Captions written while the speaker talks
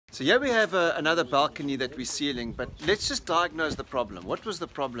So here we have another balcony that we're sealing, but let's just diagnose the problem. What was the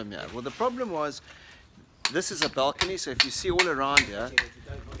problem here? Well, the problem was, this is a balcony, so if you see all around here,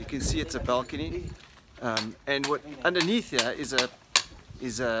 you can see it's a balcony. And what underneath here is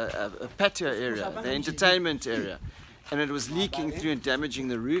a patio area, the entertainment area. And it was leaking through and damaging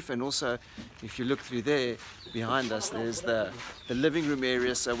the roof, and also, if you look through there, behind us, there's the living room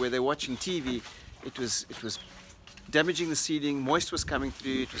area, so where they're watching TV, it was damaging the ceiling, moist was coming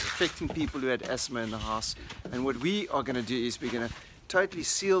through, it was affecting people who had asthma in the house. And what we are going to do is we're going to totally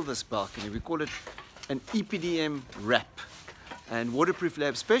seal this balcony. We call it an EPDM wrap, and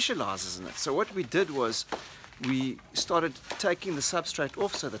WATERPROOFLAB specializes in it. So what we did was we started taking the substrate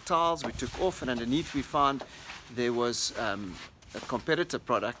off, so the tiles we took off, and underneath we found there was a competitor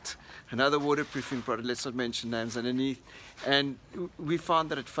product, another waterproofing product, let's not mention names, underneath, and we found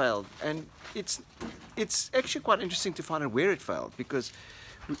that it failed. And it's actually quite interesting to find out where it failed, because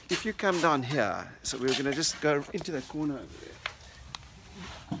if you come down here, so we're going to just go into that corner over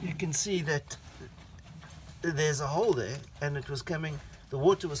there, you can see that there's a hole there, and it was coming, the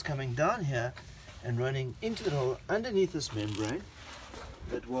water was coming down here and running into the hole underneath this membrane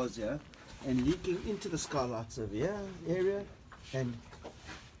that was here and leaking into the skylights over here area. And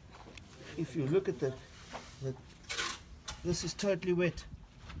if you look at this is totally wet.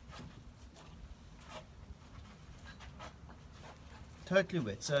 Totally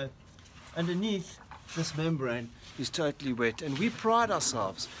wet. So underneath this membrane is totally wet, and we pride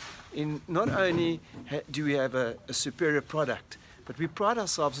ourselves in not only do we have a superior product, but we pride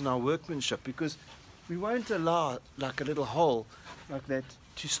ourselves in our workmanship, because we won't allow like a little hole like that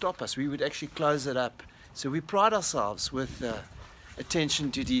to stop us. We would actually close it up. So we pride ourselves with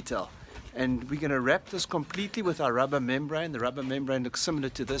attention to detail, and we're going to wrap this completely with our rubber membrane. The rubber membrane looks similar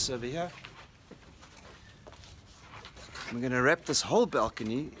to this over here. We're going to wrap this whole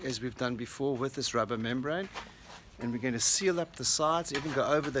balcony as we've done before with this rubber membrane, and we're going to seal up the sides, even go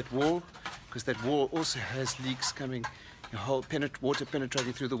over that wall, because that wall also has leaks coming, the whole water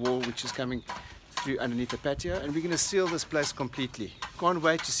penetrating through the wall, which is coming through underneath the patio, and we're going to seal this place completely. Can't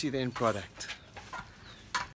wait to see the end product.